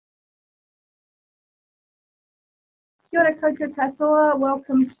Kia ora koutou katoa.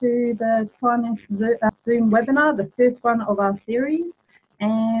 Welcome to the TOAH NNEST Zoom webinar, the first one of our series.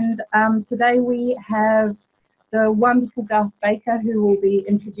 And today we have the wonderful Garth Baker who will be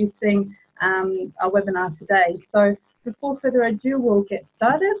introducing our webinar today. So before further ado, we'll get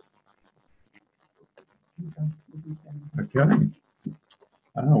started. Okay.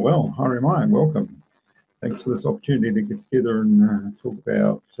 Well, Hari Mai, welcome. Thanks for this opportunity to get together and talk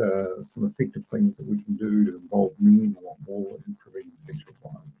about some effective things that we can do to involve men a lot more in preventing sexual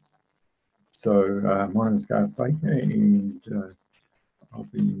violence. So my name is Garth Baker, and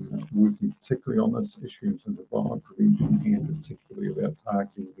I've been working particularly on this issue in terms of violence prevention and particularly about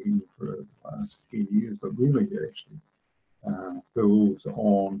targeting men for the last 10 years, but really it actually builds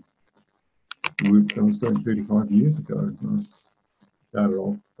on work I was doing 35 years ago. I started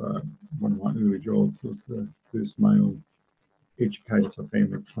off, one of my early jobs was the first male educator for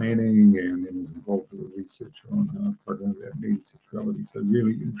family planning, and then was involved with research on a program about men's sexuality, so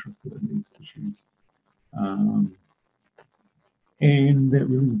really interested in these issues. And that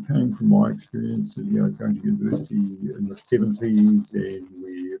really came from my experience of going to university in the 70s, and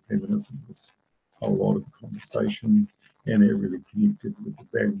where feminism was a lot of the conversation, and it really connected with the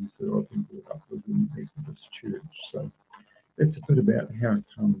values that I've been brought up with in the Methodist Church. So that's a bit about how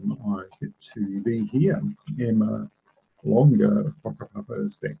come I get to be here. I'm longer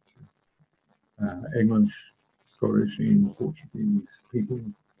whakapapas back to English, Scottish and Portuguese people,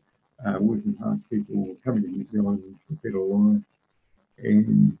 working class people coming to New Zealand for a better life.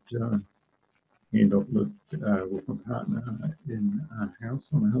 And I've lived with my partner in a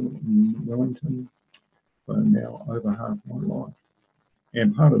house on a hill in Wellington for now over half my life.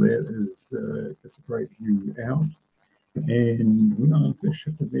 And part of that is it's a great view out. And when I first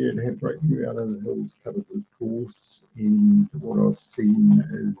shifted there, it had a great view out of the hills covered with gorse, and what I've seen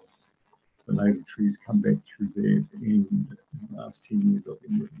is the native trees come back through that, and in the last 10 years I've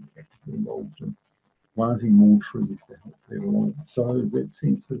been really actively involved in planting more trees to help that along. So there's that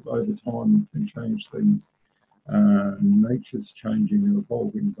sense of over time we can change things. Nature's changing and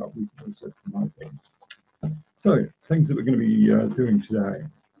evolving, but we can also promote that. So things that we're going to be doing today.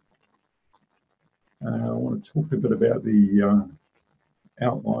 I want to talk a bit about the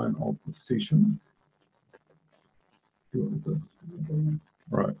outline of the session.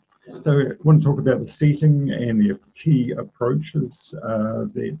 Right. So I want to talk about the setting and the key approaches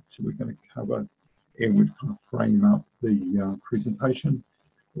that we're going to cover, and we've kind of frame up the presentation.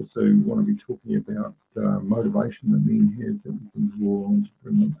 Also want to be talking about motivation that men have that we can draw on to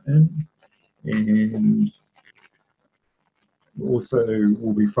bring them in. And also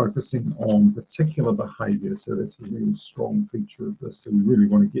we'll be focusing on particular behaviour, so that's a real strong feature of this. So we really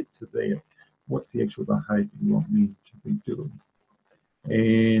want to get to that. What's the actual behaviour we want men to be doing?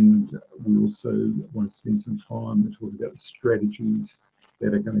 And we also want to spend some time to talk about the strategies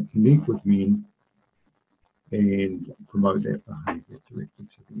that are going to connect with men and promote that behaviour directly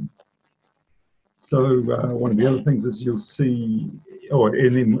to them. So one of the other things is you'll see,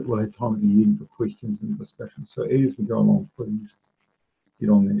 and then we'll have time at the end for questions and discussion. So as we go along, please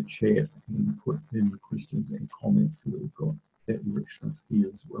get on that chat and put in the questions and comments so that we've got that richness here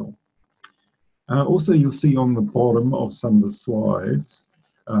as well. Also, you'll see on the bottom of some of the slides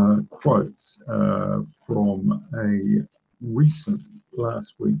quotes from a recent,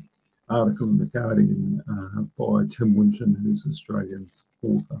 last week, article in The Guardian by Tim Winton, who's an Australian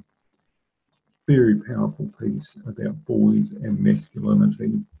author. Very powerful piece about boys and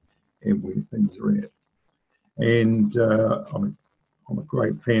masculinity and where things are at. And I'm a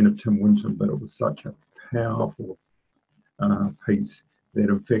great fan of Tim Winton, but it was such a powerful piece that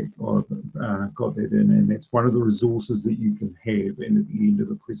in fact I've got that in, and that's one of the resources that you can have. And at the end of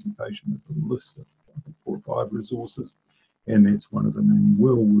the presentation there's a list of I think 4 or 5 resources, and that's one of them, and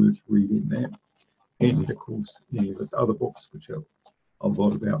well worth reading that. And of course there's other books which are a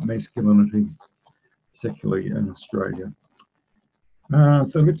lot about masculinity, particularly in Australia.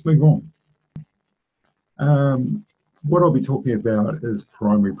 So let's move on. What I'll be talking about is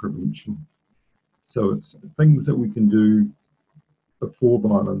primary prevention. So it's things that we can do before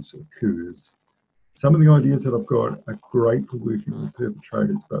violence occurs. Some of the ideas that I've got are great for working with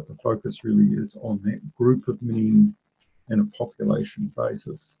perpetrators, but the focus really is on that group of men in a population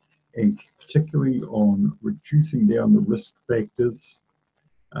basis, and particularly on reducing down the risk factors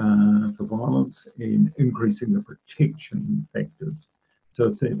for violence and increasing the protection factors. So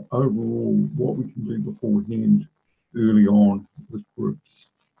it's that overall what we can do beforehand early on with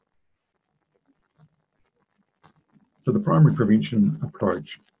groups. So the primary prevention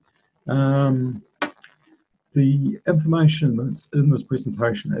approach. The information that's in this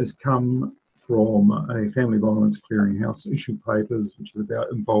presentation has come from a Family Violence Clearinghouse issue papers, which is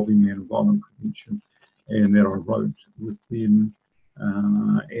about involving men in violent prevention, and that I wrote with them.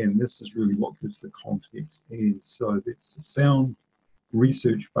 And this is really what gives the context. And so that's the sound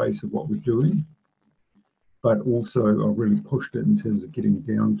research base of what we're doing, but also I really pushed it in terms of getting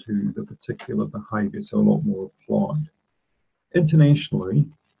down to the particular behaviour, so a lot more applied. Internationally,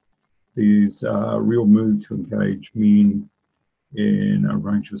 there's a real move to engage men in a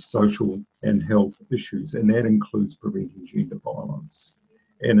range of social and health issues, and that includes preventing gender violence.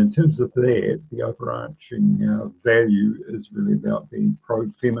 And in terms of that, the overarching value is really about being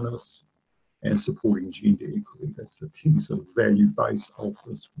pro-feminist and supporting gender equity. That's the key sort of value base of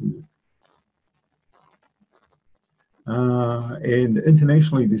this work. And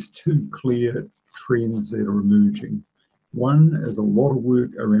internationally, there's two clear trends that are emerging. One is a lot of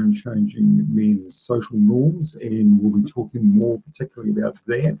work around changing men's social norms, and we'll be talking more particularly about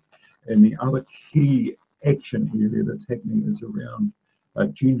that. And the other key action area that's happening is around a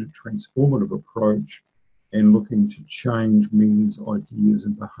gender transformative approach and looking to change men's ideas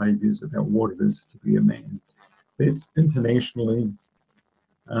and behaviours about what it is to be a man. That's internationally,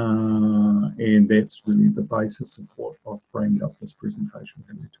 and that's really the basis of what I've framed up this presentation.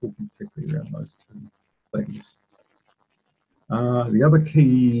 We're going to be talking particularly around those two things. The other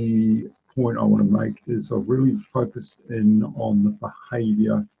key point I want to make is I've really focused in on the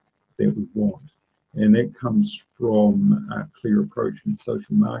behaviour that we want. And that comes from a clear approach in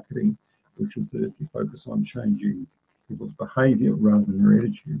social marketing, which is that if you focus on changing people's behaviour rather than their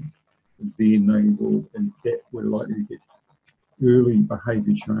attitudes, then they will, and that we're likely to get early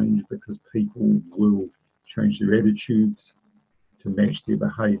behaviour change because people will change their attitudes to match their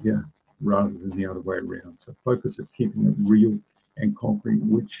behaviour rather than the other way around. So focus of keeping it real and concrete,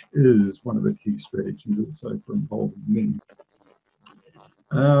 which is one of the key strategies also for involving men.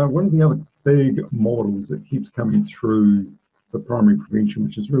 One of the other big models that keeps coming through for primary prevention,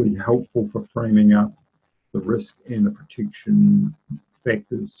 which is really helpful for framing up the risk and the protection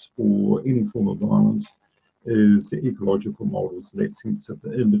factors for any form of violence, is the ecological model. So that sense of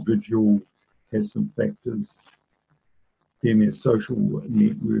the individual has some factors, then there's social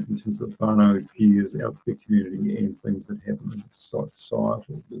network in terms of whānau, peers, out the community, and things that happen at the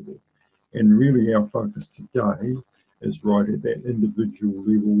societal level. And really our focus today is right at that individual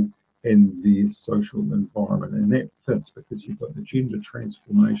level and their social environment. And that fits because you've got the gender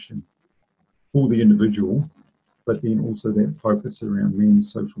transformation for the individual, but then also that focus around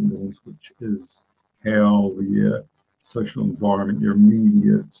men's social norms, which is how the social environment, your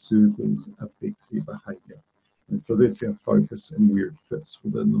immediate circles affects their behaviour. And so that's our focus and where it fits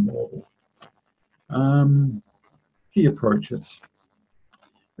within the model. Key approaches.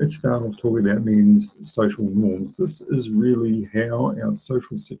 Let's start off talking about men's social norms. This is really how our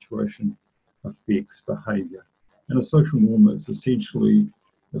social situation affects behaviour. And a social norm is essentially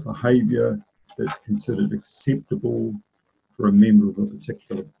the behaviour that's considered acceptable for a member of a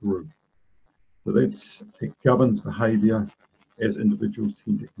particular group. So it governs behaviour as individuals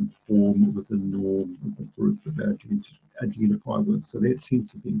tend to conform with the norm of the group that they identify with. So that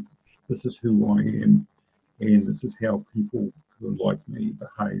sense of being, this is who I am, and this is how people who are like me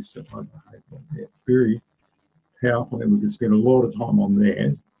behave, so I behave like that. Very powerful, and we can spend a lot of time on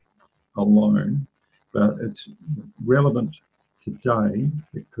that alone, but it's relevant today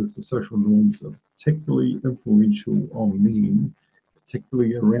because the social norms are particularly influential on men,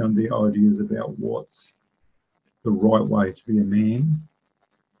 particularly around their ideas about what's the right way to be a man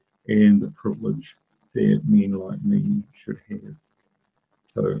and the privilege that men like me should have.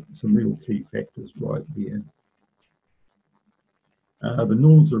 So some real key factors right there. The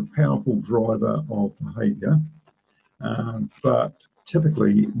norms are a powerful driver of behaviour, but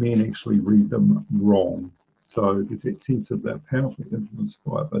typically men actually read them wrong. So there's that sense of they're powerfully influenced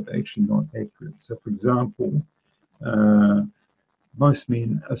by it, but they're actually not accurate. So for example, most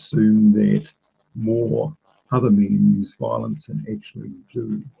men assume that more other men use violence than actually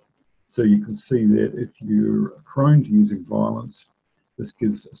do. So you can see that if you're prone to using violence, this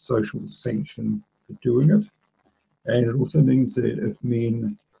gives a social sanction for doing it. And it also means that if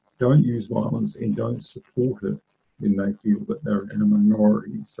men don't use violence and don't support it, then they feel that they're in a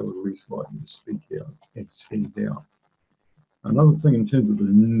minority, so are less likely to speak out and stand out. Another thing in terms of the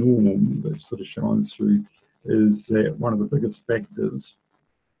norm that sort of shines through is that one of the biggest factors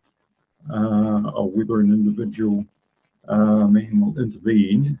of whether an individual man will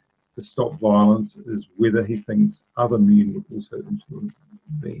intervene to stop violence is whether he thinks other men would also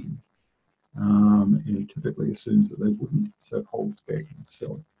intervene. And he typically assumes that they wouldn't, so holds back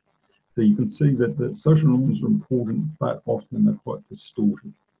himself. So you can see that the social norms are important, but often they're quite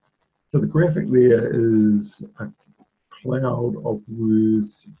distorted. So the graphic there is a cloud of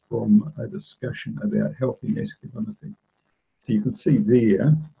words from a discussion about healthy masculinity. So you can see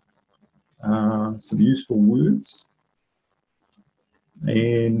there some useful words,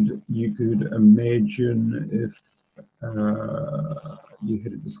 and you could imagine if you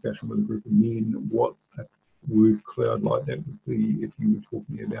had a discussion with a group of men, what a word cloud like that would be if you were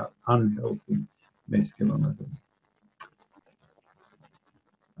talking about unhealthy masculinity.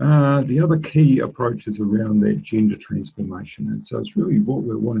 The other key approach is around that gender transformation, and so it's really what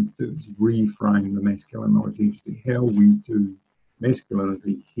we're wanting to do is reframe the masculine identity, how we do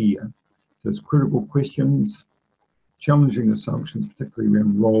masculinity here. So it's critical questions, challenging assumptions, particularly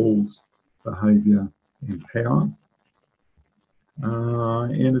around roles, behaviour and power.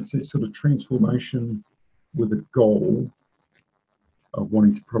 And it's a sort of transformation with a goal of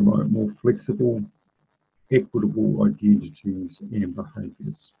wanting to promote more flexible, equitable identities and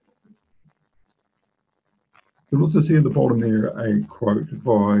behaviours. You'll also see at the bottom there a quote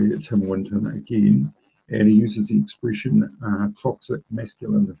by Tim Winton again, and he uses the expression toxic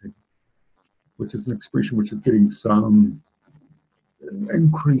masculinity, which is an expression which is getting some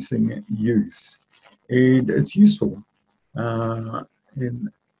increasing use, and it's useful and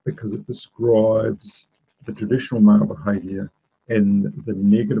because it describes the traditional male behaviour and the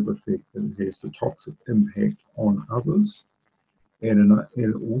negative effect that it has, the toxic impact on others, and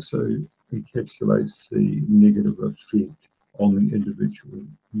it also encapsulates the negative effect on the individual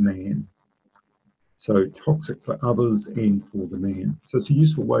man. So toxic for others and for the man. So it's a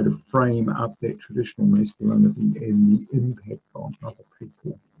useful way to frame up that traditional masculinity and the impact on other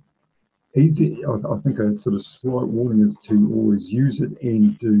people. Easy, I think a sort of slight warning is to always use it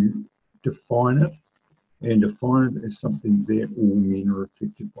and to define it, and define it as something that all men are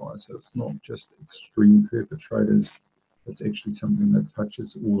affected by. So it's not just extreme perpetrators, it's actually something that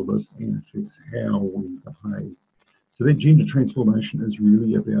touches all of us and affects how we behave. So that gender transformation is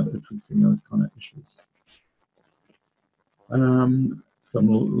really about addressing those kind of issues. Some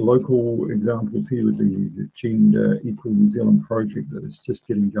local examples here would be the Gender Equal New Zealand project that is just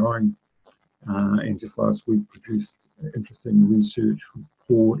getting going, and just last week produced an interesting research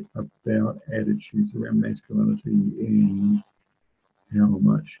report about attitudes around masculinity and how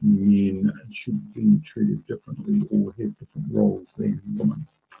much men should be treated differently or have different roles than women.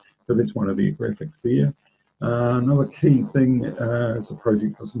 So that's one of their graphics there. Another key thing is a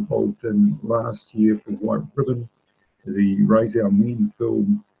project I was involved in last year for White Ribbon, the Raise Our Men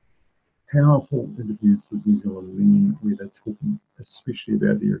film. Powerful interviews with New Zealand men where they're talking especially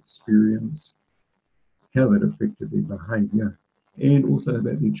about their experience, how that affected their behaviour, and also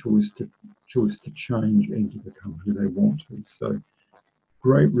about their choice to change and to become who they want to. So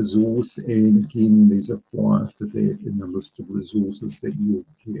great resource, and again there's a flyer for that in the list of resources that you'll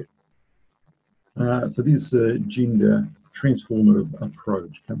get. So there's a gender transformative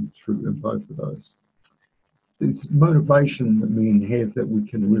approach coming through in both of those. There's motivation that men have that we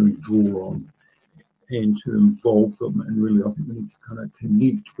can really draw on and to involve them, and really I think we need to kind of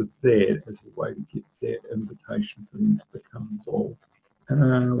connect with that as a way to get that invitation for them to become involved.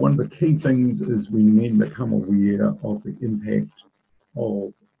 One of the key things is when men become aware of the impact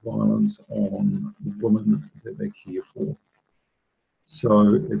of violence on women that they care for.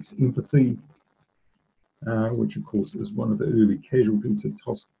 So it's empathy, which of course is one of the early casualties of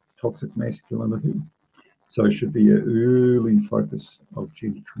toxic masculinity. So it should be an early focus of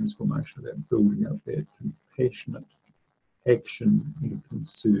gender transformation, about building up that compassionate action and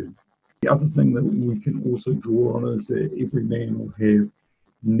concern. The other thing that we can also draw on is that every man will have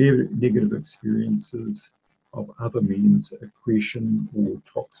negative experiences of other men's aggression or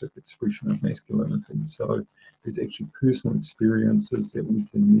toxic expression of masculinity. So there's actually personal experiences that we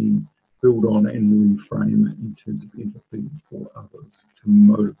can then build on and reframe in terms of empathy for others to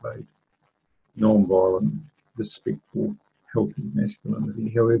motivate non-violent, respectful, healthy masculinity,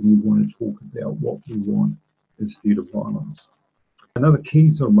 however you want to talk about what we want instead of violence. Another key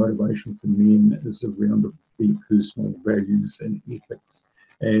sort of motivation for men is around their personal values and ethics,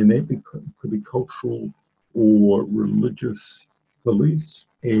 and that could be cultural or religious beliefs.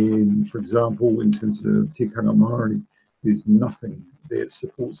 And for example, in terms of Te Kanga Māori, there's nothing that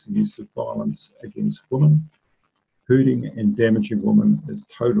supports the use of violence against women. Hurting and damaging women is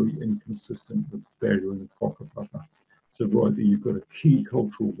totally inconsistent with valuing whakapapa. So right there you've got a key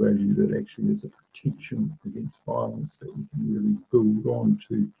cultural value that actually is a protection against violence that we can really build on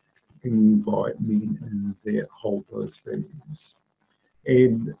to invite men in that hold those values.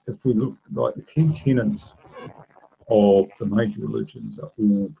 And if we look, like the key tenets of the major religions are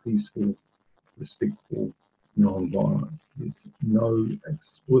all peaceful, respectful, non-violence. There's no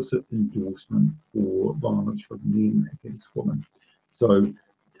explicit endorsement for violence from men against women. So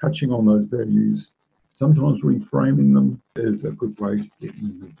touching on those values, sometimes reframing them is a good way to get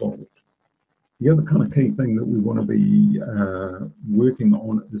men involved. The other kind of key thing that we want to be working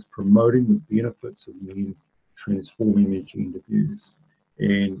on is promoting the benefits of men transforming their gender views.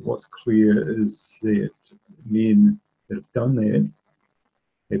 And what's clear is that men that have done that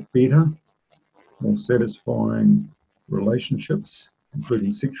have better, more satisfying relationships,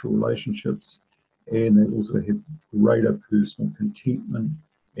 including sexual relationships, and they also have greater personal contentment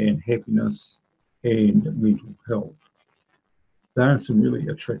and happiness and mental health. There are some really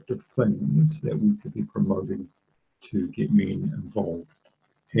attractive things that we could be promoting to get men involved.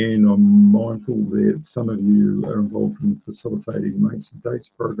 And I'm mindful that some of you are involved in facilitating mates and dates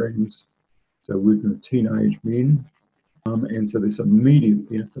programs, so working with teenage men. And so there's some immediate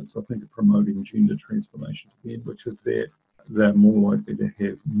benefits, I think, of promoting gender transformation to men, which is that they're more likely to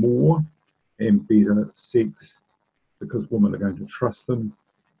have more and better sex because women are going to trust them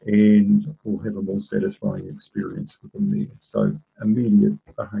and will have a more satisfying experience with them there. So immediate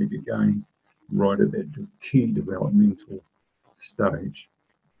behaviour gain right at that key developmental stage.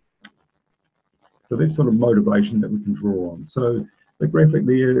 So that's sort of motivation that we can draw on. So the graphic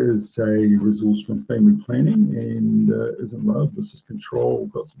there is a resource from family planning and isn't love, this is control.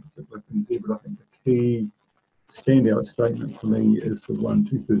 Got some particular things there, but I think the key standout statement for me is the one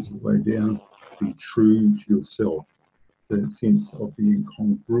 2/3 of the way down: be true to yourself. The sense of being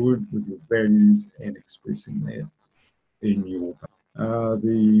congruent with your values and expressing that in your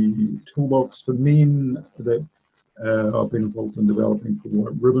the toolbox for men that I've been involved in developing for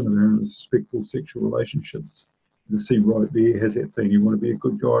White Ribbon around respectful sexual relationships. You can see right there has that thing: you want to be a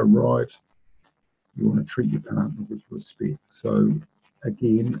good guy, right? You want to treat your partner with respect. So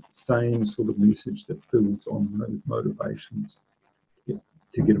again, same sort of message that builds on those motivations to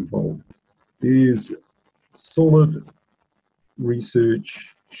get involved. There's solid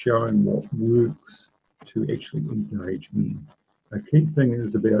research showing what works to actually engage men. A key thing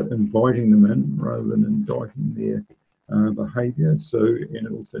is about inviting them in rather than indicting their behaviour. So, and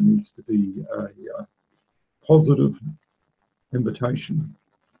it also needs to be a positive invitation,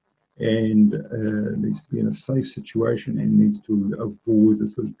 and needs to be in a safe situation, and needs to avoid the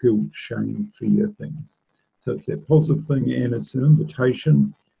sort of guilt, shame, fear things. So it's that positive thing, and it's an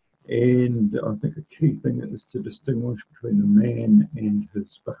invitation. And I think a key thing is to distinguish between the man and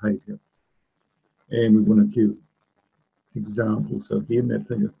his behaviour. And we want to give examples. So again, that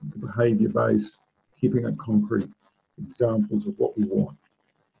thing of the behaviour base, keeping it concrete, examples of what we want.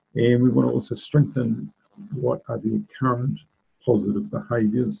 And we want to also strengthen what are the current positive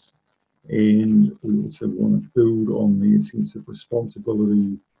behaviours. And we also want to build on their sense of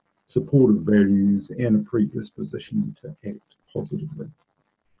responsibility, supportive values, and a predisposition to act positively.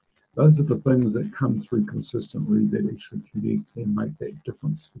 Those are the things that come through consistently that actually connect and make that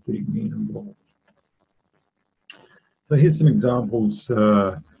difference for getting men involved. So here's some examples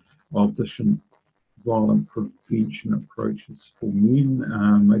of different violent prevention approaches for men.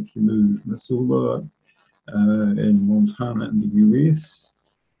 Make You Move Missoula in Montana in the US.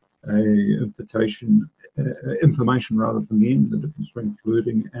 Information rather for men, the difference between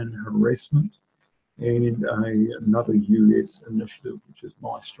flirting and harassment. And another US initiative, which is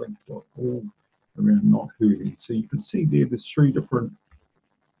mystrength.org, around not hurting. So you can see there's 3 different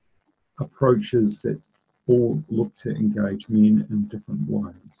approaches that all look to engage men in different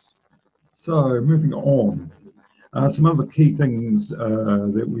ways. So moving on, some other key things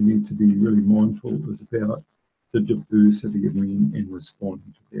that we need to be really mindful is about the diversity of men and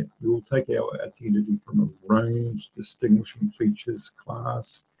responding to that. We will take our identity from a range of distinguishing features: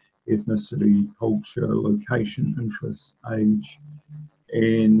 class, ethnicity, culture, location, interests, age,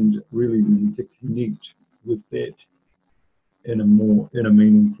 and really we need to connect with that in a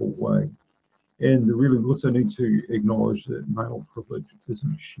meaningful way. And really we also need to acknowledge that male privilege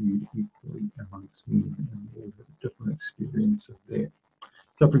isn't shared equally amongst men, and we all have a different experience of that.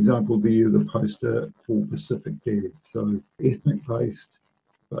 So for example, there the poster for Pacific Dads, so ethnic based,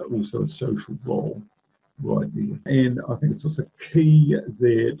 but also a social role right there. And I think it's also key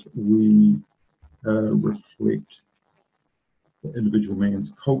that we reflect the individual man's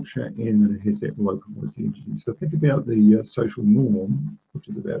culture and that it has that local identity. So think about the social norm, which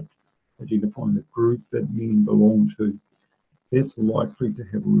is about identifying the group that men belong to. That's likely to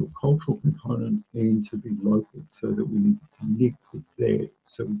have a real cultural component and to be local, so that we need to connect with that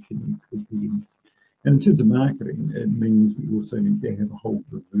so we connect with them. And in terms of marketing, it means we also need to have a whole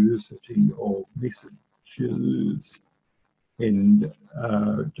diversity of messages and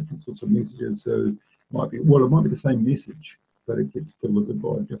different sorts of messages. So might be, well, it might be the same message, but it gets delivered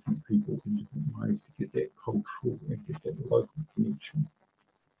by different people in different ways to get that cultural and get that local connection.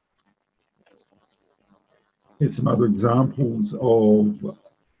 Here's some other examples of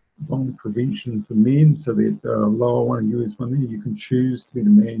violence prevention for men. So that lower one, US one there, you can choose to be the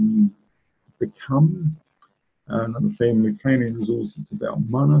man you become. Another family planning resource, it's about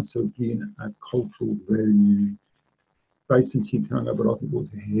mana. So again, a cultural value based in Te Tonga, but I think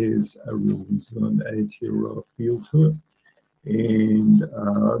also has a real New Zealand Aotearoa feel to it. And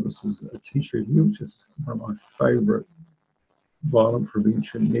this is a t-shirt here, which is one of my favourite violent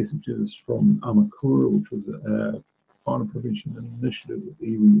prevention messages from Amakura, which was a violent prevention initiative with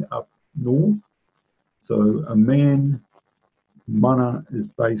iwi up north. So a man, mana is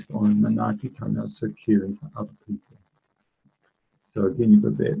based on manaakitanga, so caring for other people. So again, you've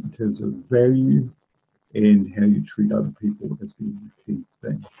got that in terms of value and how you treat other people as being the key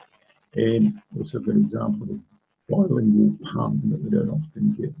thing. And also a good example of bilingual pun that we don't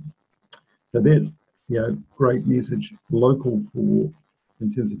often get. So that, you know, great message, local for,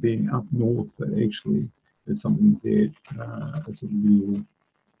 in terms of being up north, but actually is something that is a real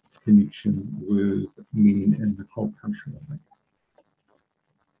connection with men in the whole country, I think.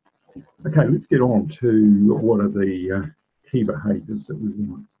 Okay, let's get on to what are the key behaviours that we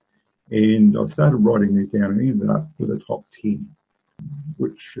want. And I started writing these down and ended up with a top 10,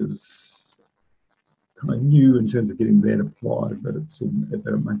 which is kind of new in terms of getting that applied, but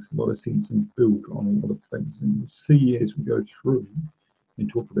it makes a lot of sense and built on a lot of things. And you'll see as we go through and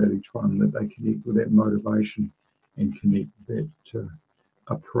talk about each one that they connect with that motivation and connect that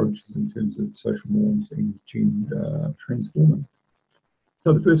approaches in terms of social norms and gender transforming.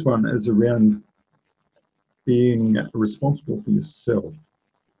 So the first one is around being responsible for yourself.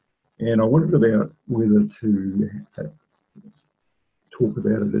 And I wondered about whether to talk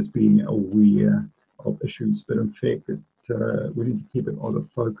about it as being aware of issues, but in fact we need to keep it on a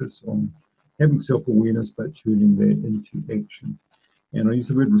focus on having self-awareness but turning that into action. And I use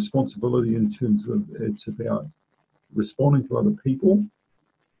the word responsibility in terms of it's about responding to other people,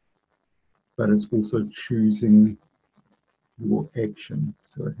 but it's also choosing your action.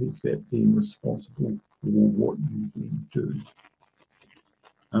 So it has that being responsible for what you then do.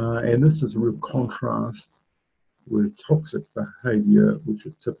 And this is a real contrast with toxic behaviour, which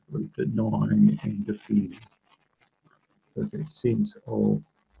is typically denying and defending. So it's that sense of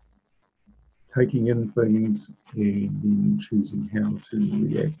taking in things and then choosing how to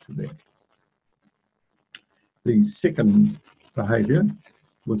react to that. The second behaviour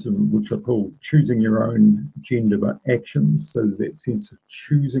was which I call choosing your own gender actions. So there's that sense of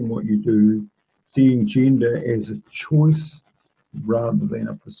choosing what you do, seeing gender as a choice rather than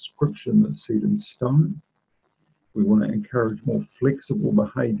a prescription that's set in stone. We want to encourage more flexible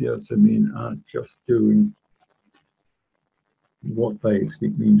behaviour, so men aren't just doing what they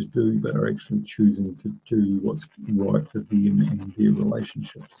expect men to do, but are actually choosing to do what's right for them and their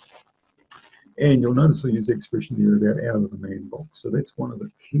relationships. And you'll notice I use the expression there about out of the man box. So that's one of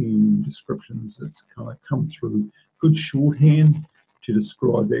the key descriptions that's kind of come through. Good shorthand to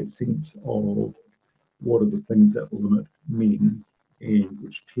describe that sense of what are the things that limit men and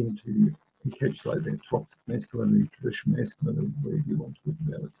which tend to encapsulate that toxic masculinity, traditional masculinity, wherever you want to talk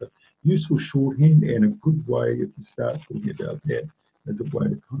about it. So useful shorthand and a good way if you start talking about that as a way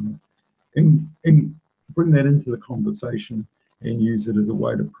to kind of and bring that into the conversation and use it as a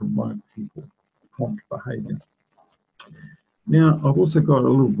way to promote people, prompt behaviour. Now, I've also got a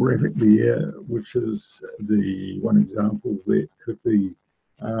little graphic there, which is the one example that could be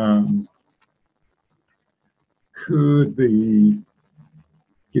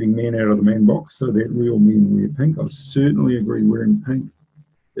getting men out of the man box, so that real men wear pink. I certainly agree wearing pink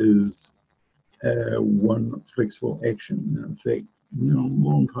is one flexible action. In fact, you know, a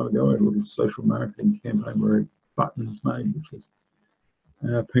long time ago I had a little social marketing campaign where a button was made, which was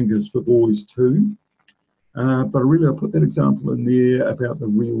pink is for boys too. But really I put that example in there about the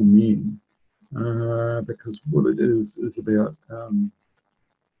real men, because what it is about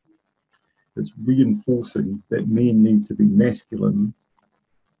it's reinforcing that men need to be masculine.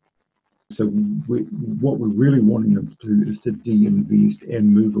 So what we're really wanting them to do is to de-invest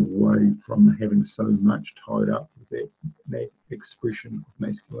and move away from having so much tied up with that expression of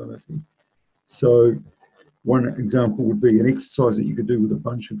masculinity. So one example would be an exercise that you could do with a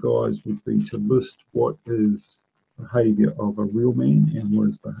bunch of guys would be to list what is behaviour of a real man and what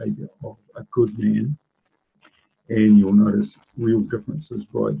is behaviour of a good man. And you'll notice real differences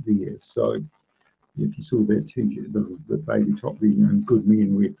right there. So if you saw that t-shirt, the baby top there, you know, good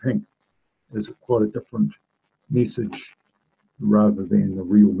men wear pink, is quite a different message rather than the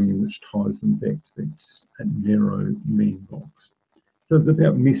real men, which ties them back to that narrow man box. So it's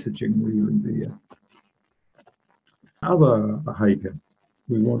about messaging really there. Other behaviour.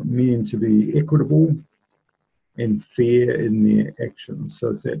 We want men to be equitable and fair in their actions.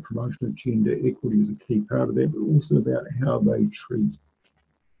 So it's that promotion of gender equity is a key part of that, but also about how they treat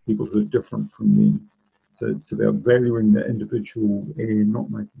people who are different from them. So it's about valuing the individual and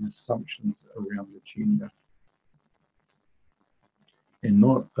not making assumptions around the gender. And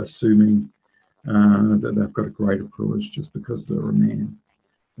not assuming that they've got a greater privilege just because they're a man.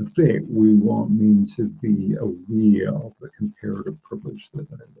 In fact, we want men to be aware of the comparative privilege that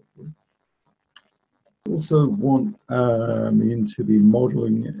they live with. We also want men to be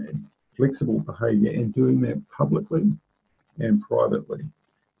modelling flexible behaviour and doing that publicly and privately.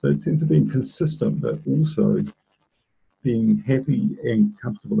 So it sense of being consistent, but also being happy and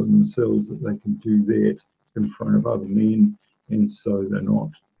comfortable in themselves that they can do that in front of other men, and so they're not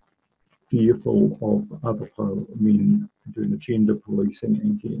fearful of other men doing the gender policing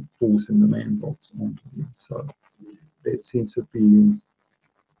and forcing the man box onto them. So that sense of being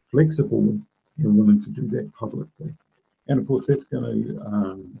flexible and willing to do that publicly. And of course that's going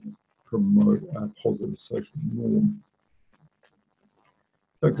to promote a positive social norm.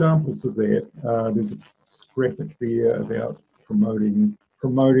 So examples of that, there's a graphic there about promoting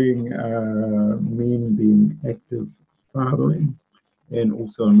men being active fathering, and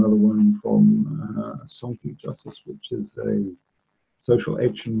also another one from Sonke Justice, which is a social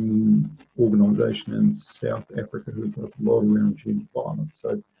action organisation in South Africa who does a lot around gender violence. So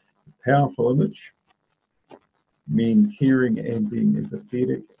a powerful image, men hearing and being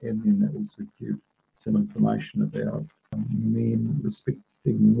empathetic, and then they also give some information about men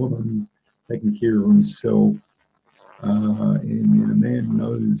respecting women, taking care of himself, and a man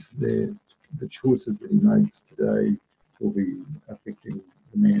knows that the choices that he makes today will be affecting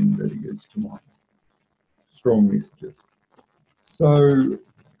the man that he is tomorrow. Strong messages. So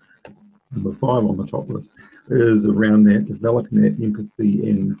number 5 on the top list is around that, developing that empathy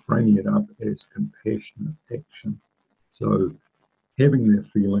and framing it up as compassionate action. So having that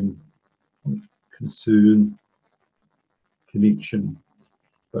feeling of concern, connection,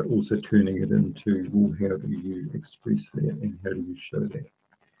 but also turning it into, well, how do you express that and how do you show that?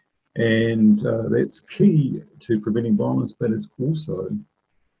 And that's key to preventing violence, but it's also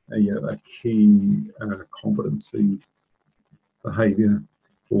a key competency behaviour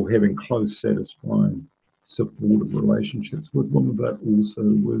for having close, satisfying, supportive relationships with women, but also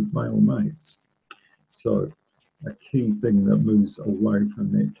with male mates. So a key thing that moves away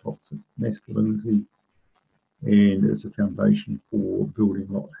from that toxic masculinity and is a foundation for building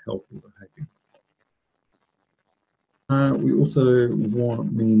a lot of healthy behaviour. We also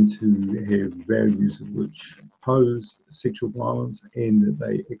want men to have values which oppose sexual violence and that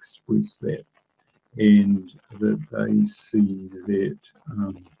they express that, and that they see that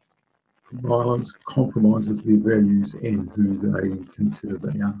violence compromises their values and who they consider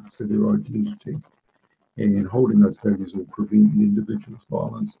they are, so their identity. And holding those values will prevent the individual's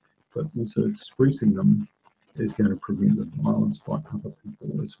violence, but also expressing them is going to prevent the violence by other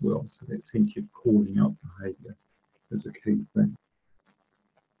people as well. So that sense of calling out behaviour is a key thing.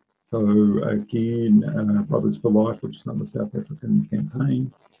 So again, Brothers for Life, which is another South African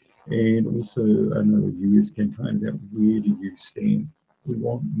campaign, and also another US campaign about where do you stand. We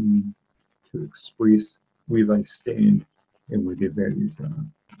want men to express where they stand and where their values are.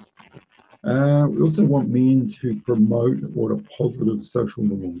 We also want men to promote what a positive social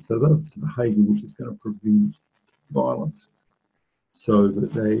norm. So that's behaviour which is going to prevent violence, so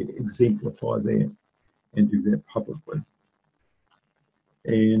that they exemplify that and do that publicly.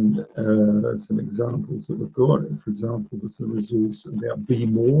 And some examples that we've got, for example, there's a resource about Be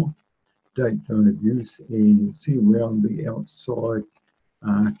More, Date, Don't Abuse, and you'll see around the outside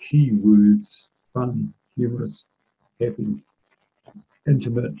keywords: fun, humorous, happy,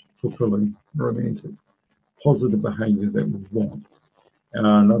 intimate, fulfilling, romantic, positive behaviour that we want.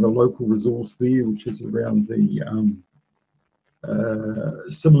 Another local resource there, which is around the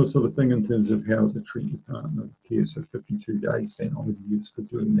similar sort of thing in terms of how to treat your partner with care. So 52 days and ideas for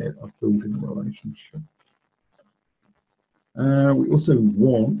doing that of building a relationship. We also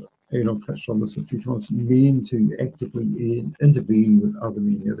want, and I've touched on this a few times, men to actively intervene with other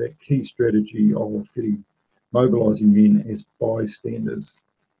men. You know, that key strategy of mobilising men as bystanders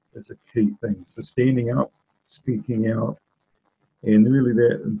is a key thing. So standing up, speaking out, and really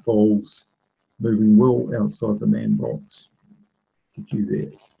that involves moving well outside the man box to do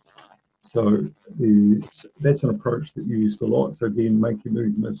that. So that's an approach that you used a lot. So again, Make Your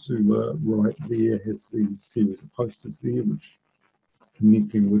Move Missoula right there has the series of posters there which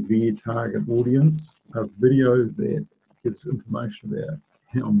connecting with their target audience, a video that gives information about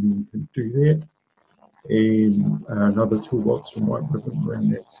how men can do that, and another toolbox from White Ribbon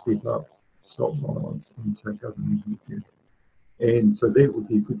around that step up, stop violence and take over behaviour. And so that would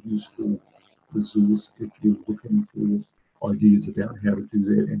be a good useful resource if you're looking for ideas about how to do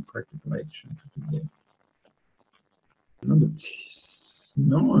that and practical action to do that. Number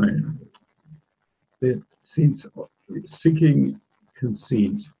 9, that sense of seeking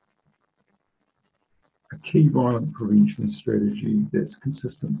consent, a key violent prevention strategy that's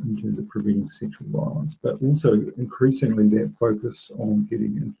consistent in terms of preventing sexual violence, but also increasingly that focus on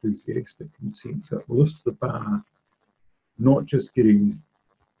getting enthusiastic consent. So it lifts the bar, not just getting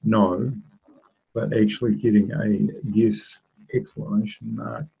no, but actually getting a yes exclamation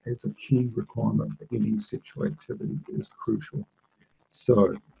mark as a key requirement for any sexual activity is crucial.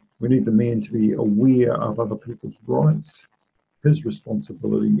 So we need the man to be aware of other people's rights, his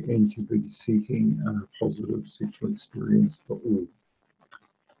responsibility, and to be seeking a positive sexual experience for all.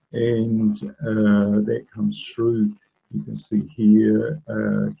 And that comes through, you can see here,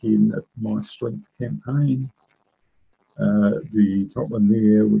 again, at My Strength campaign, the top one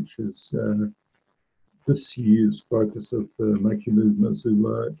there, which is this year's focus of the Make Your Move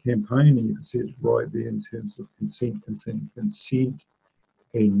Missoula campaign, and you can see it's right there in terms of consent,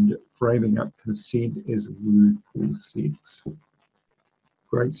 and framing up consent as a word for sex.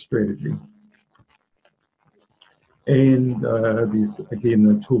 Great strategy. And there's again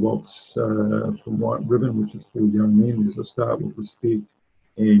the toolbox from White Ribbon, which is for young men. There's a start with respect,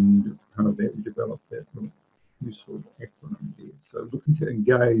 and kind of that we developed that useful acronym there. So looking to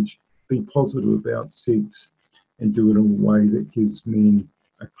engage, be positive about sex, and do it in a way that gives men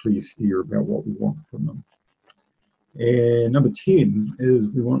a clear steer about what we want from them. And number 10 is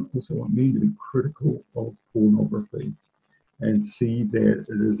we also want men to be critical of pornography and see that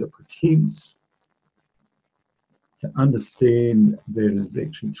it is a pretense, to understand that it's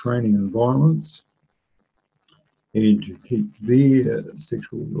actually training in violence, and to keep their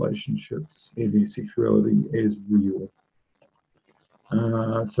sexual relationships and their sexuality as real.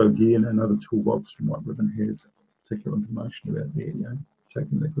 So again, another toolbox from White Ribbon has particular information about that,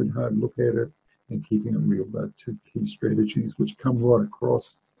 taking a good hard look at it and keeping it real. Those 2 key strategies which come right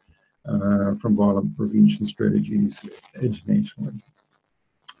across from violent prevention strategies internationally.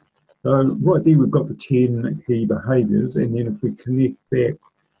 So right there we've got the 10 key behaviours, and then if we connect back,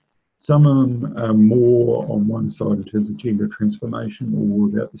 some of them are more on one side in terms of gender transformation or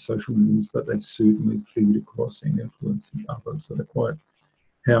about the social norms, but they certainly feed across and influence the others. So they're quite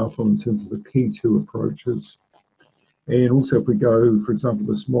powerful in terms of the key 2 approaches. And also if we go, for example,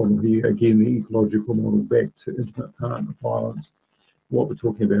 this model here, again, the ecological model back to intimate partner violence, what we're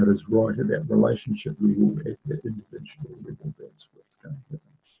talking about is right at that relationship level, at that individual level, that's what's going to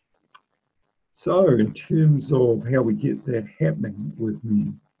happen. So in terms of how we get that happening with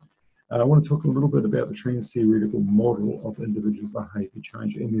men, I want to talk a little bit about the trans-theoretical model of individual behaviour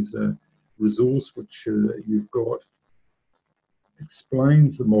change, and there's a resource which you've got,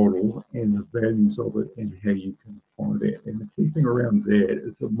 explains the model and the values of it and how you can apply that. And the key thing around that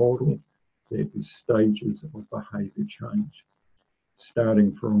is a model that is stages of behaviour change,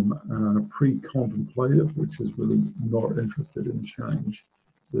 starting from pre-contemplative, which is really not interested in change,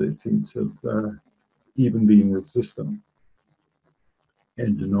 so that sense of even being resistant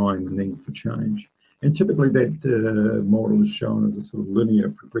and denying the need for change. And typically that model is shown as a sort of linear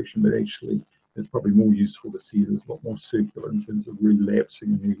progression, but actually it's probably more useful to see it as a lot more circular in terms of relapsing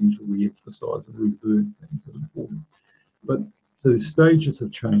and needing to re-emphasise and revert things that are important. But so there's stages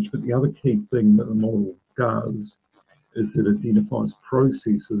of change, but the other key thing that the model does is it identifies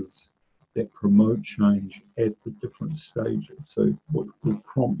processes that promote change at the different stages. So what will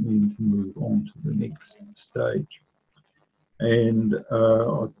prompt men to move on to the next stage. And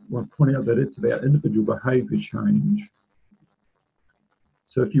I want to point out that it's about individual behaviour change.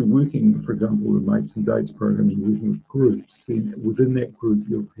 So if you're working, for example, with a mates and dates program, you're working with groups, then within that group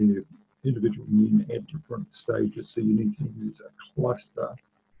you'll have individual men at different stages. So you need to use a cluster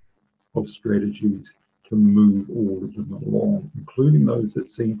of strategies to move all of them along, including those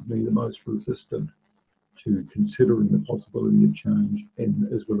that seem to be the most resistant to considering the possibility of change,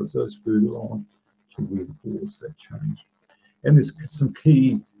 and as well as those further on to reinforce that change. And there's some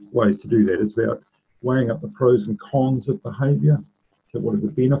key ways to do that. It's about weighing up the pros and cons of behaviour. So what are the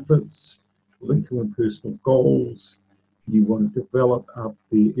benefits, linking with personal goals. You want to develop up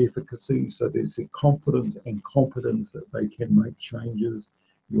the efficacy, so there's the confidence and competence that they can make changes.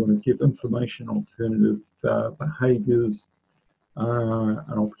 You want to give information on alternative behaviours,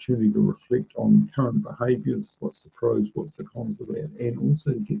 an opportunity to reflect on current behaviours, what's the pros, what's the cons of that, and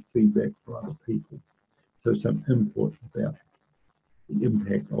also get feedback from other people. So some input about the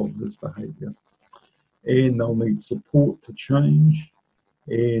impact of this behaviour. And they'll need support to change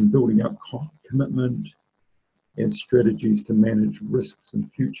and building up commitment and strategies to manage risks in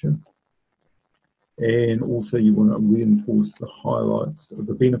future. And also you want to reinforce the highlights, or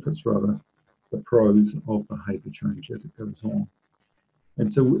the benefits rather, the pros of behaviour change as it goes on.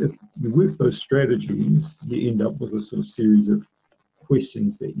 And so if you work those strategies, you end up with a sort of series of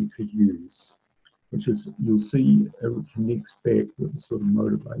questions that you could use, which is, you'll see it connects back with the sort of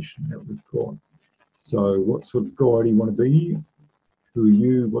motivation that we've got. So what sort of guy do you want to be? Who are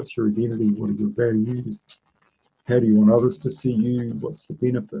you? What's your identity? What are your values? How do you want others to see you? What's the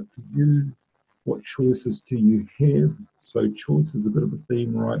benefit for you? What choices do you have? So choice is a bit of a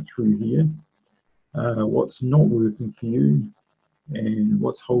theme right through here. What's not working for you? And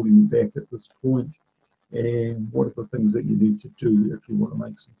what's holding you back at this point? And what are the things that you need to do if you want to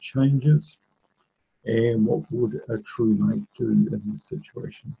make some changes? And what would a true mate do in this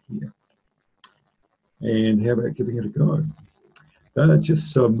situation here? And how about giving it a go? They are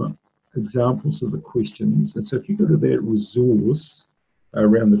just some examples of the questions. And so if you go to that resource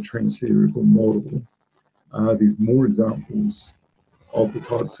around the transferable model, there's more examples of the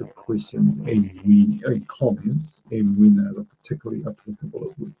types of questions and comments, and when they're particularly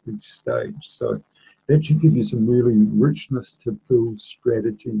applicable at each stage. So that should give you some really richness to build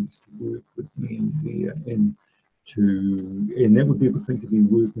strategies to work with men there, and that would be a thing to be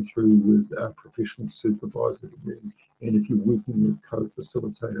working through with a professional supervisor, and if you're working with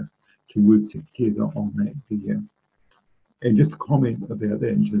co-facilitator, to work together on that there. And just a comment about that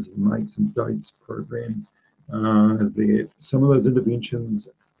in terms of the Mates and Dates program, that some of those interventions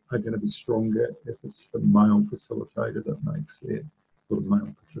are going to be stronger if it's the male facilitator that makes that, for the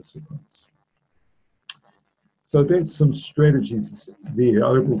male participants. So that's some strategies there,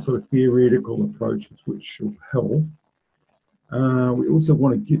 overall sort of theoretical approaches which will help. We also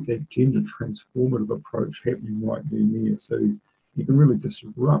want to get that gender transformative approach happening right there. So you can really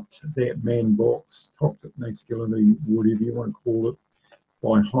disrupt that man box, toxic masculinity, whatever you want to call it,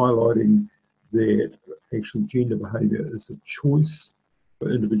 by highlighting that actual gender behaviour is a choice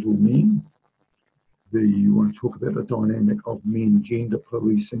for individual men. You want to talk about the dynamic of men gender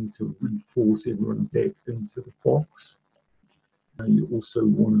policing to reinforce everyone back into the box. You also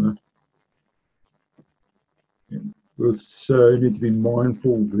want to need to be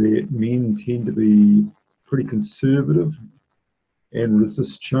mindful that men tend to be pretty conservative and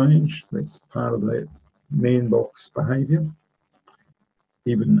resist change. That's part of that man box behaviour,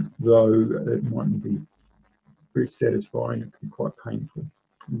 even though it mightn't be very satisfying. It can be quite painful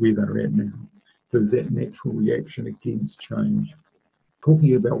where they're at now. So there's that natural reaction against change.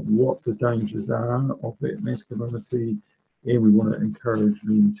 Talking about what the dangers are of that masculinity, and we want to encourage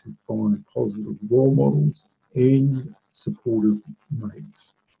men to find positive role models and supportive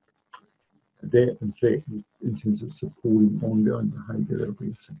mates. That, in fact, in terms of supporting ongoing behaviour, that'll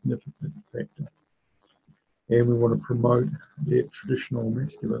be a significant factor. And we want to promote that traditional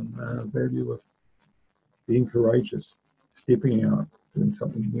masculine value of being courageous, stepping out, doing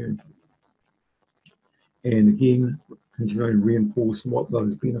something new. And again, continuing to reinforce what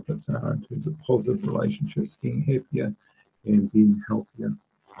those benefits are in terms of positive relationships, being happier and being healthier.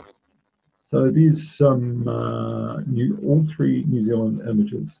 So there's some all three New Zealand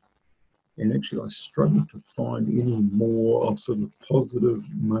images. And actually I struggle to find any more of sort of positive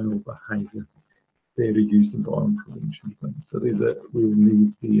male behaviour that are used in violence prevention things. So there's a real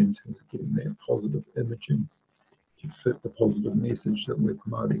need there in terms of getting that positive imaging to fit the positive message that we're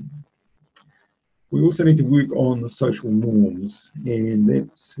promoting. We also need to work on the social norms, and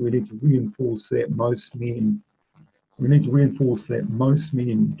we need to reinforce that most men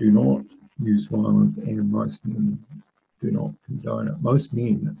do not use violence, and most men do not condone it. Most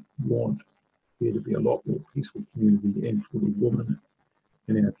men want there to be a lot more peaceful community, and for the women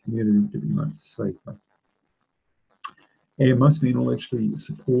in our community to be much safer. And most men will actually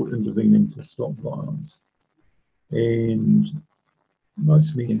support intervening to stop violence. And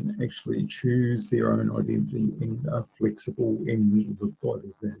most men actually choose their own identity and are flexible and live by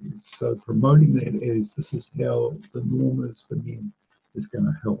their values. So promoting that as this is how the norm is for men is going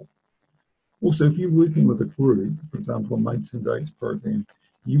to help. Also, if you're working with a group, for example, a Mates and Dates program,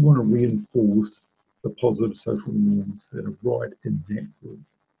 you want to reinforce the positive social norms that are right in that group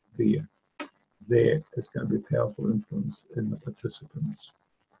there. That is going to be a powerful influence in the participants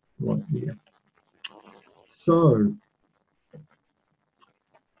right there. So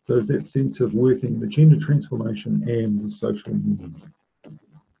So there's that sense of working the gender transformation and the social norm.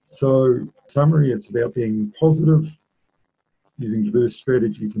 So summary, it's about being positive, using diverse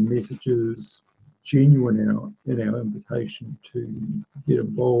strategies and messages, genuine in our invitation to get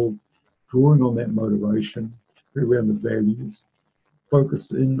involved, drawing on that motivation around the values,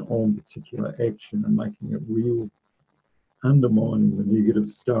 focus in on particular action and making it real, undermining the negative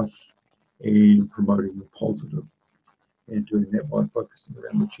stuff and promoting the positive, and doing that by focusing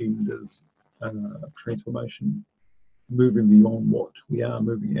around the genders transformation, moving beyond what we are,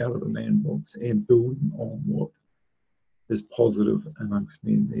 moving out of the man box and building on what is positive amongst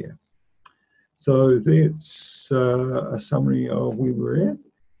men there. So that's a summary of where we're at.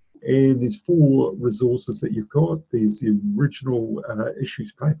 And there's 4 resources that you've got. There's the original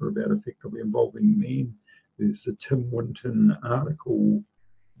issues paper about effectively involving men. There's the Tim Winton article,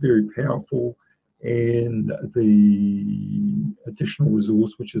 very powerful, and the additional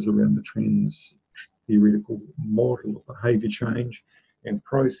resource, which is around the trans theoretical model of behaviour change and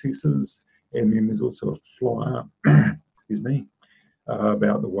processes. And then there's also a flyer, excuse me,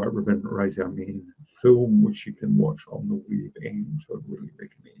 about the White Ribbon Raise Our Men film, which you can watch on the web, and I really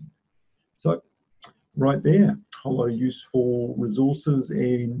recommend. So right there, a whole lot of useful resources,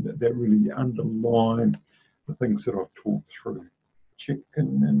 and that really underline the things that I've talked through.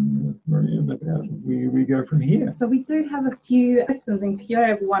 Chicken and Miriam about where we go from here. So we do have a few questions, and kia ora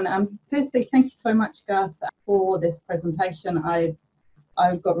everyone. Firstly, thank you so much, Garth, for this presentation. I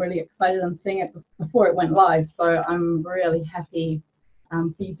got really excited on seeing it before it went live, so I'm really happy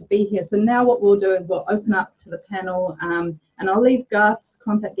for you to be here. So now what we'll do is we'll open up to the panel, and I'll leave Garth's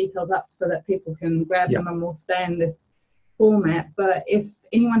contact details up so that people can grab them, and we'll stay in this format. But if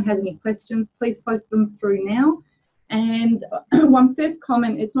anyone has any questions, please post them through now. And one first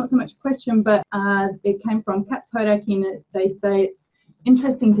comment, it's not so much a question, but it came from Kat's Hauraki, and they say it's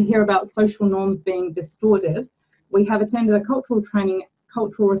interesting to hear about social norms being distorted. We have attended a cultural training,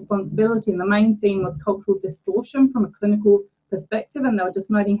 cultural responsibility, and the main theme was cultural distortion from a clinical perspective, and they were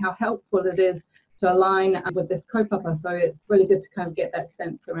just noting how helpful it is to align with this kaupapa. So it's really good to kind of get that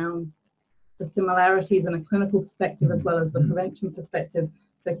sense around the similarities in a clinical perspective as well as the prevention perspective.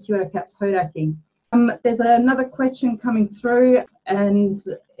 So kia ora Kat's Hauraki. There's another question coming through, and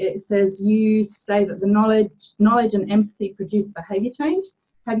it says, you say that the knowledge and empathy produce behaviour change.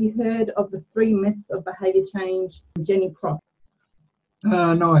 Have you heard of the 3 myths of behaviour change, Jenny Croft?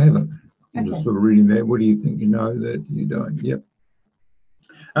 No, I haven't. I'm Okay. just sort of reading that. What do you think you know that you don't? Yep.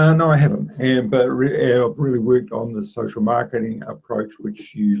 No, I haven't. But I've really worked on the social marketing approach,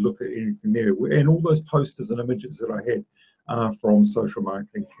 which you look at anything there. And all those posters and images that I had are from social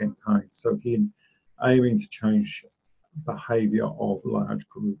marketing campaigns. So again, aiming to change behaviour of large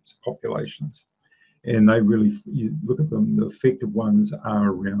groups, populations. And they really, you look at them, the effective ones are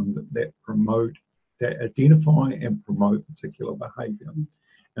around that promote, that identify and promote particular behaviour.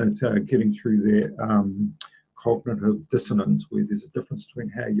 And it's getting through that cognitive dissonance, where there's a difference between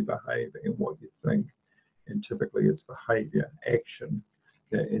how you behave and what you think. And typically it's behaviour, action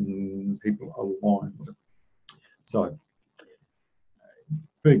that people align with. So,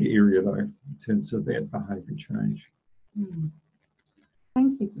 big area though, in terms of that behaviour change.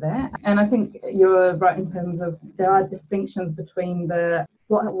 Thank you for that. And I think you're right in terms of there are distinctions between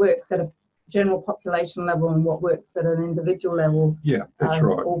what works at a general population level and what works at an individual level. Yeah, that's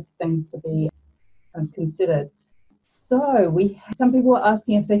right. All things to be considered. So some people are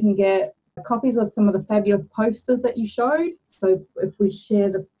asking if they can get copies of some of the fabulous posters that you showed. So if we share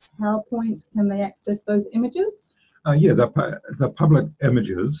the PowerPoint, can they access those images? Yeah, the public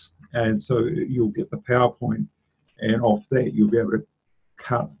images, and so you'll get the PowerPoint, and off that you'll be able to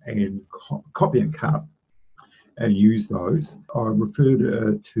cut and copy and cut and use those. I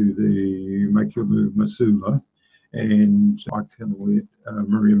referred to the Make Your Move Masula, and I can let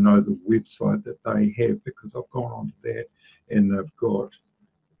Miriam know the website that they have, because I've gone onto that and they've got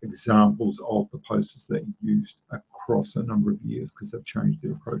examples of the posters that you used across a number of years, because they've changed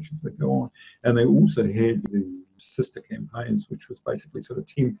their approach as they go on. And they also had the sister campaigns, which was basically sort of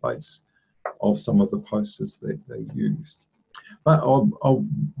templates of some of the posters that they used. But I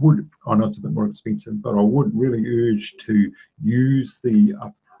know it's a bit more expensive, but I would really urge to use the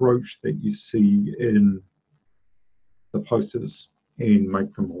approach that you see in the posters and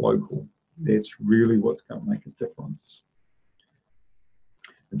make them local. That's really what's going to make a difference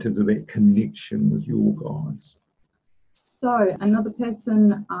in terms of that connection with your guys. So another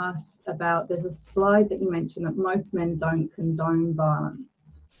person asked about, there's a slide that you mentioned that most men don't condone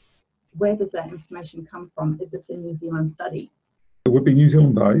violence. Where does that information come from? Is this a New Zealand study? It would be New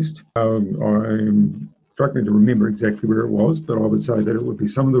Zealand based. I'm struggling to remember exactly where it was, but I would say that it would be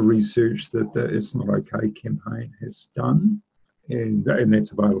some of the research that the It's Not Okay campaign has done, and that's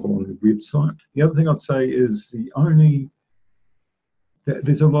available on the website. The other thing I'd say is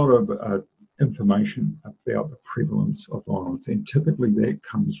there's a lot of information about the prevalence of violence, and typically that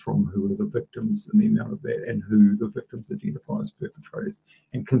comes from who are the victims and the amount of that, and who the victims identify as perpetrators.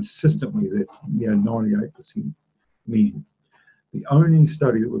 And consistently, that's 98% men. The only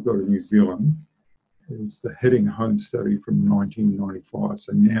study that we've got in New Zealand is the Hitting Home study from 1995.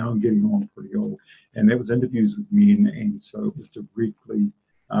 So now I'm getting on pretty old, and that was interviews with men, and so it was directly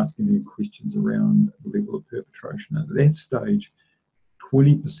asking them questions around the level of perpetration. At that stage,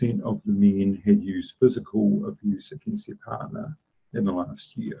 20% of the men had used physical abuse against their partner in the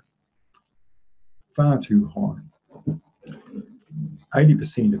last year. Far too high.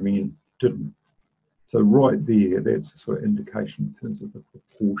 80% of men didn't. So right there, that's a sort of indication in terms of the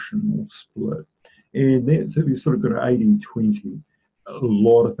proportional split. And that's, if you've sort of got an 80-20, a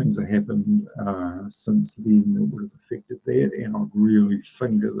lot of things have happened since then that would have affected that, and I'd really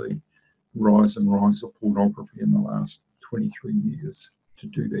finger the rise of pornography in the last 23 years to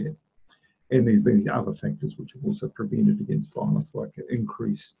do that. And there's been these other factors which have also prevented against violence, like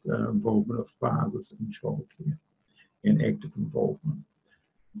increased involvement of fathers in childcare and active involvement.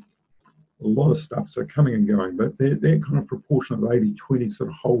 A lot of stuff, so coming and going, but that kind of proportion of 80-20 sort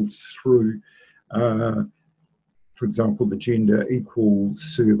of holds through. For example, the Gender Equal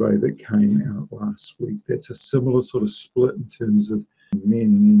survey that came out last week, that's a similar sort of split in terms of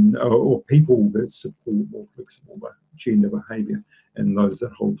men or people that support more flexible gender behaviour and those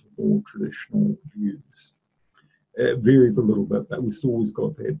that hold to more traditional views. It varies a little bit, but we've still always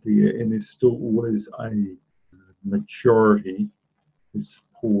got that there, and there's still always a majority who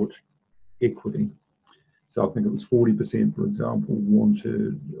support equity. So I think it was 40%, for example,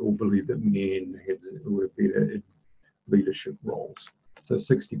 wanted or believed that men were better in leadership roles. So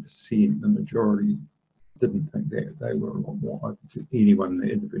 60%, the majority, didn't think that. They were a lot more open to anyone, the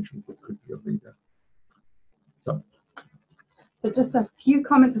individual that could be a leader. So just a few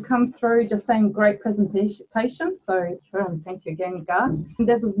comments have come through just saying great presentation. So thank you again, Garth. And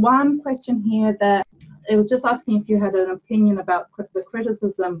there's one question here that it was just asking if you had an opinion about the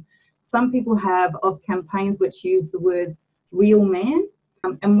criticism some people have of campaigns which use the words real man,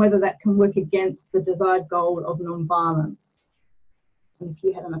 and whether that can work against the desired goal of non-violence. And if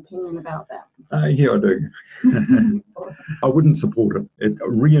you had an opinion about that. Yeah, I do. Awesome. I wouldn't support it. It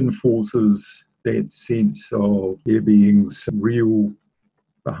reinforces that sense of there being some real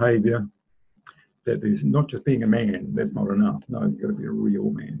behaviour, that there's not just being a man, that's not enough. No, you've got to be a real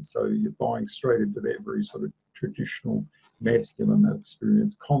man. So you're buying straight into that very sort of traditional masculine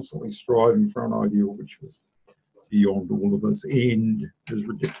experience, constantly striving for an ideal which was beyond all of us and is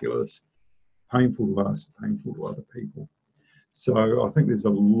ridiculous, painful to us, painful to other people. So I think there's a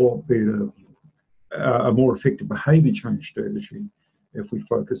lot better, a more effective behaviour change strategy if we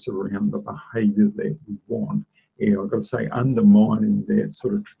focus around the behaviour that we want. And I've got to say, undermining that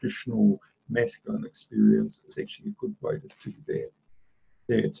sort of traditional masculine experience is actually a good way to do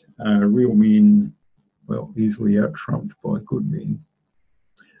that. Real men, well, easily out-trumped by good men.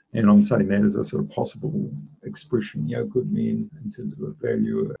 And I'm saying that as a sort of possible expression, good men in terms of a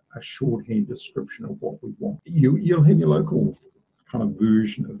value, a shorthand description of what we want. You'll have your local kind of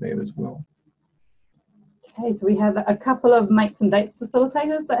version of that as well. Okay, so we have a couple of mates and dates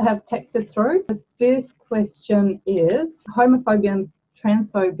facilitators that have texted through. The first question is, homophobia and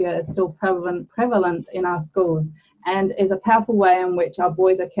transphobia is still prevalent in our schools and is a powerful way in which our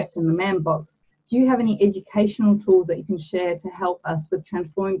boys are kept in the man box. Do you have any educational tools that you can share to help us with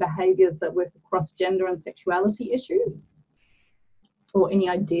transforming behaviours that work across gender and sexuality issues? Or any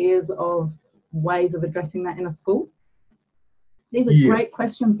ideas of ways of addressing that in a school? These are great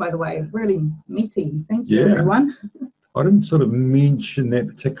questions, by the way, really meaty. Thank you, everyone. I didn't sort of mention that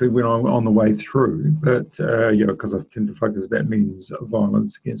particularly when I'm on the way through, but because I tend to focus about men's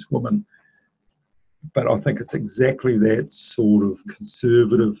violence against women. But I think it's exactly that sort of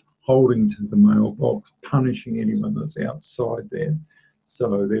conservative holding to the mailbox, punishing anyone that's outside there.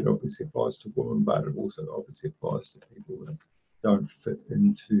 So that obviously applies to women, but it also obviously applies to people that don't fit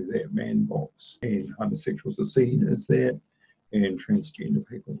into that man box. And homosexuals are seen as that, and transgender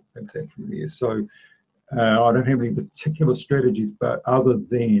people exactly there. So I don't have any particular strategies, but other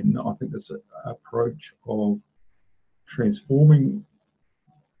than I think this approach of transforming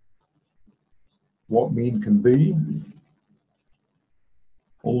what men can be,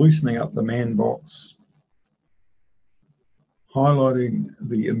 loosening up the man box, highlighting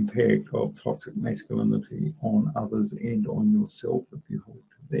the impact of toxic masculinity on others and on yourself if you hold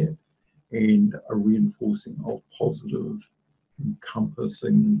to that, and a reinforcing of positive,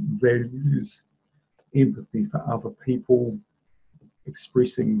 encompassing values, empathy for other people,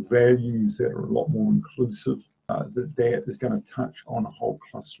 expressing values that are a lot more inclusive. That is going to touch on a whole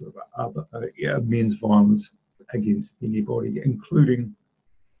cluster of other men's violence against anybody, including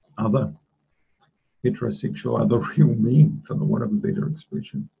other heterosexual, other real men, for the want of a better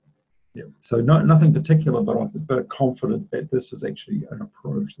expression. Yeah. So nothing particular, but I'm confident that this is actually an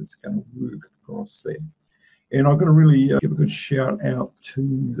approach that's going to work across that. And I've got to really give a good shout out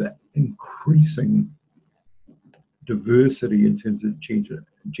to the increasing diversity in terms of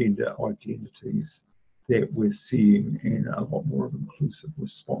gender identities that we're seeing, and a lot more of an inclusive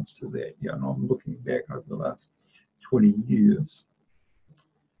response to that. Yeah, and I'm looking back over the last 20 years,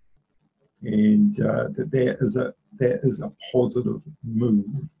 and that is a positive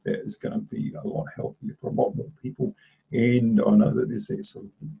move that is going to be a lot healthier for a lot more people. And I know that there's that sort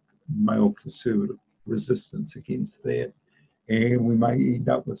of male conservative resistance against that, and we may end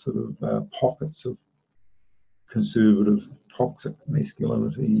up with sort of pockets of conservative toxic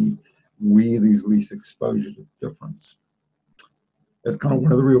masculinity where there's less exposure to difference. That's kind of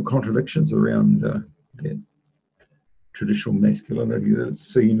one of the real contradictions around traditional masculinity, that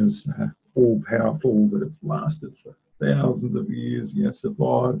it's seen as all powerful, that it's lasted for thousands of years,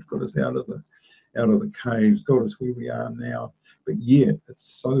 survived, got us out of the caves, got us where we are now, but yet it's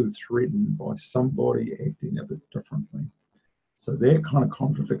so threatened by somebody acting a bit differently. So that kind of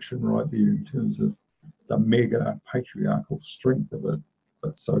contradiction right there, in terms of the mega patriarchal strength of it,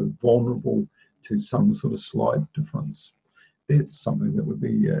 but so vulnerable to some sort of slight difference, that's something that would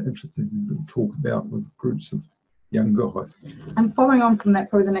be interesting to talk about with groups of young guys. And following on from that,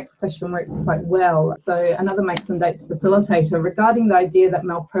 probably the next question works quite well. So another mates and dates facilitator, regarding the idea that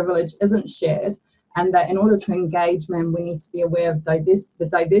male privilege isn't shared, and that in order to engage men, we need to be aware of the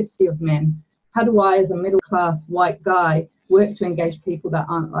diversity of men. How do I, as a middle-class white guy, work to engage people that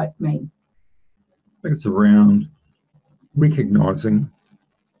aren't like me? I think it's around recognising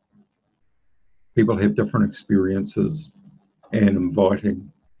people have different experiences and inviting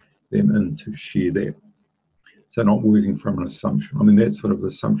them in to share that. So not working from an assumption. I mean, that sort of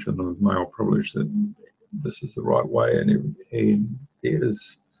assumption of male privilege, that this is the right way, and it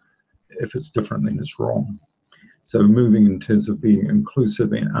is, if it's different, then it's wrong. So moving in terms of being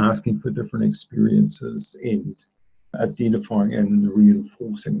inclusive and asking for different experiences and identifying and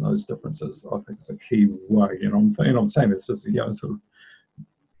reinforcing those differences, I think is a key way. And I'm saying this as a young sort of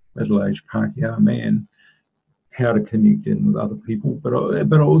middle-aged Pākehā man, how to connect in with other people. But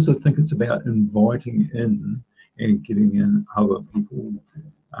I also think it's about inviting in and getting in other people,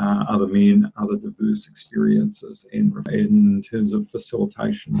 other men, other diverse experiences, and in terms of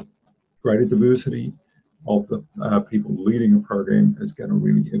facilitation, greater diversity of the people leading a program is going to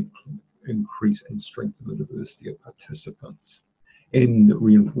really increase and strengthen the diversity of participants and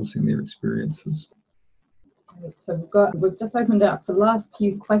reinforcing their experiences. So we've just opened up the last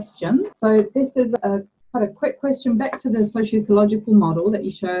few questions. So this is quite a quick question back to the socio-ecological model that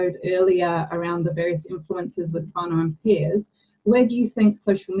you showed earlier around the various influences with whānau and peers. Where do you think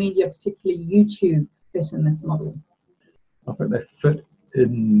social media, particularly YouTube, fit in this model? I think they fit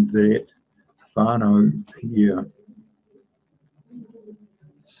in that whānau peer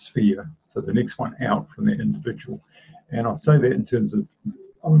sphere, so the next one out from the individual. And I say that in terms of,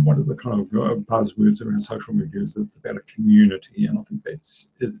 I mean, one of the kind of buzzwords around social media is it's about a community, and I think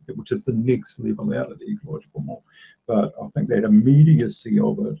which is the next level out of the ecological model. But I think that immediacy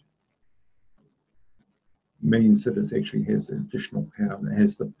of it means that it actually has additional power. It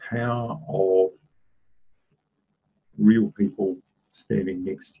has the power of real people standing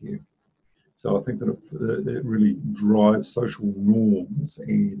next to you. So I think that it really drives social norms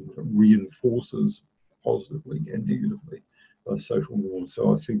and reinforces positively and negatively those social norms.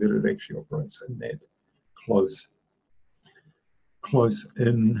 So I see that it actually operates in that close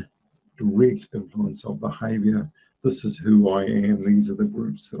in direct influence of behaviour. This is who I am, these are the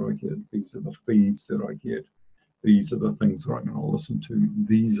groups that I get, these are the feeds that I get, these are the things that I'm going to listen to,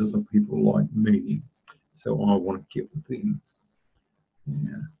 these are the people like me, so I want to get with them.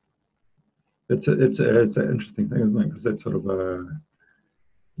 Yeah. It's an interesting thing, isn't it? Because that's sort of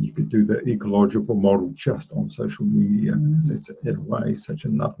you could do the ecological model just on social media, because it's in a way such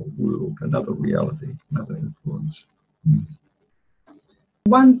another world, another reality, another influence.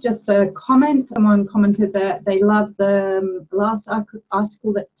 One's just a comment. Someone commented that they love the last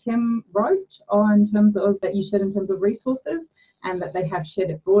article that Tim wrote in terms of that you shared in terms of resources, and that they have shared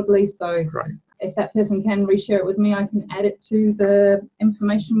it broadly. So right. If that person can reshare it with me, I can add it to the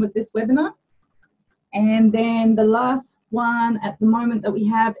information with this webinar. And then the last one at the moment that we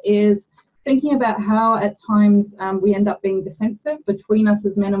have is thinking about how at times we end up being defensive between us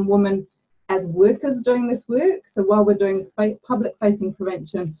as men and women as workers doing this work. So while we're doing public facing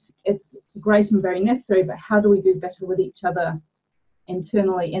prevention, it's great and very necessary, but how do we do better with each other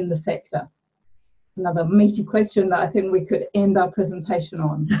internally in the sector? Another meaty question that I think we could end our presentation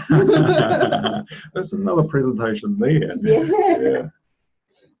on. There's another presentation there. Yeah.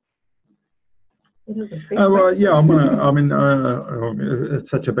 It is a big well, question. yeah, it's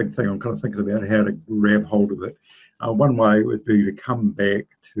such a big thing. I'm kind of thinking about how to grab hold of it. One way would be to come back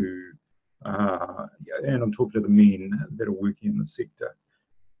to, and I'm talking to the men that are working in the sector.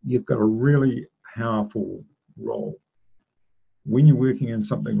 You've got a really powerful role. When you're working in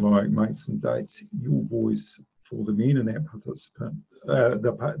something like Mates and Dates, your voice for the men in that participant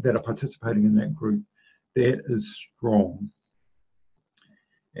that are participating in that group, that is strong.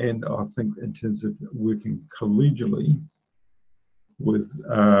 And I think in terms of working collegially with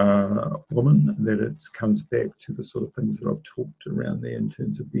women, that it comes back to the sort of things that I've talked around there in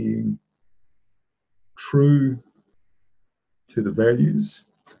terms of being true to the values,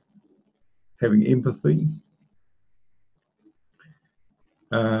 having empathy.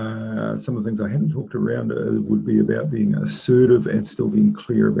 Some of the things I haven't talked around would be about being assertive and still being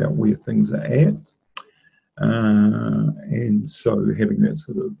clear about where things are at. And so having that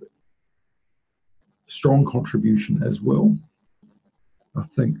sort of strong contribution as well. I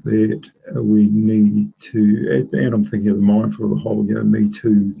think that we need to, and I'm thinking of the mindful of the whole Me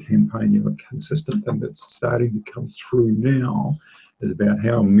Too campaign, a consistent thing that's starting to come through now is about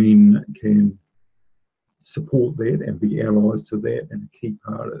how men can support that and be allies to that, and a key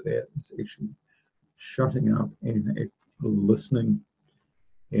part of that is actually shutting up and listening.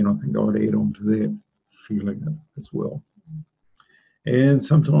 And I think I'd add on to that, feeling it as well. And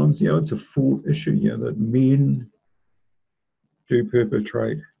sometimes, it's a fraught issue, that men do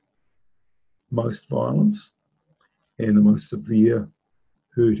perpetrate most violence and the most severe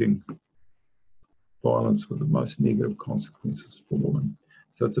hurting violence with the most negative consequences for women.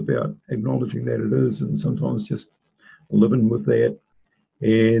 So it's about acknowledging that it is, and sometimes just living with that,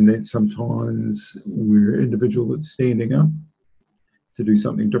 and that sometimes we're an individual that's standing up to do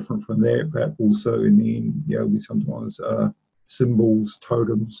something different from that, but also in the end, we sometimes are symbols,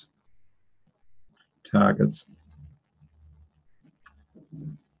 totems, targets.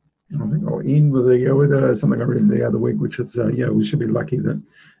 And I think I'll end with something I read the other week, which is, we should be lucky that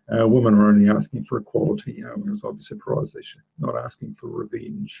women are only asking for equality, whereas I'd be surprised they should not asking for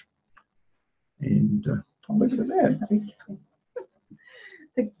revenge. And I'll leave it at that.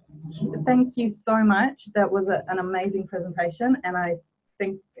 Okay. So, thank you so much. That was an amazing presentation, and I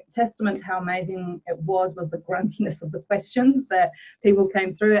think testament to how amazing it was the gruntiness of the questions that people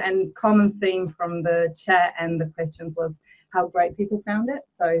came through, and common theme from the chat and the questions was how great people found it.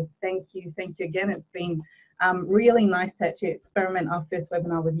 So thank you again. It's been really nice to actually experiment our first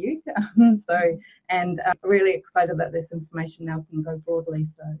webinar with you. And really excited that this information now can go broadly.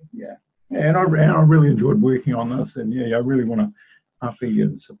 So yeah, and I really enjoyed working on this, and I really want to up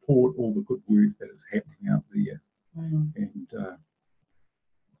and support all the good work that is happening out there. And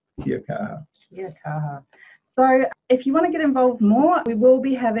kia kaha. Kia kaha. So if you want to get involved more, we will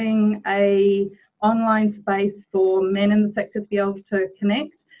be having a online space for men in the sector to be able to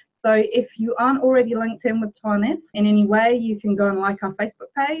connect. So if you aren't already linked in with TOAH NNEST in any way, you can go and like our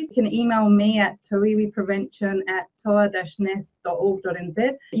Facebook page. You can email me at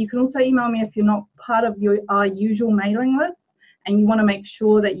tauiwiprevention@toah-nest.org.nz. You can also email me if you're not part of our usual mailing list and you want to make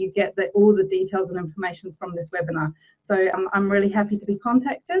sure that you get all the details and information from this webinar. So I'm really happy to be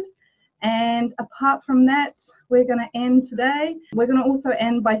contacted. And apart from that, we're going to end today. We're going to also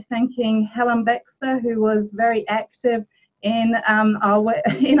end by thanking Helen Baxter, who was very active in our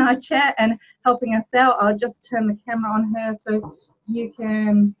chat and helping us out. I'll just turn the camera on her so you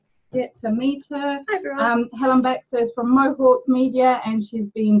can get to meet her. Hi, everyone. Helen Baxter is from Mohawk Media, and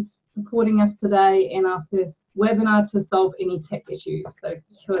she's been supporting us today in our first webinar to solve any tech issues. So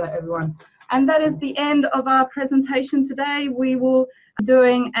kia ora, everyone. And that is the end of our presentation today. We will be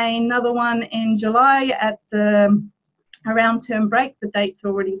doing another one in July at the around term break. The dates are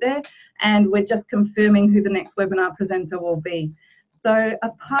already there, and we're just confirming who the next webinar presenter will be. So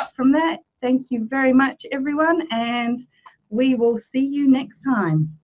apart from that, thank you very much, everyone, and we will see you next time.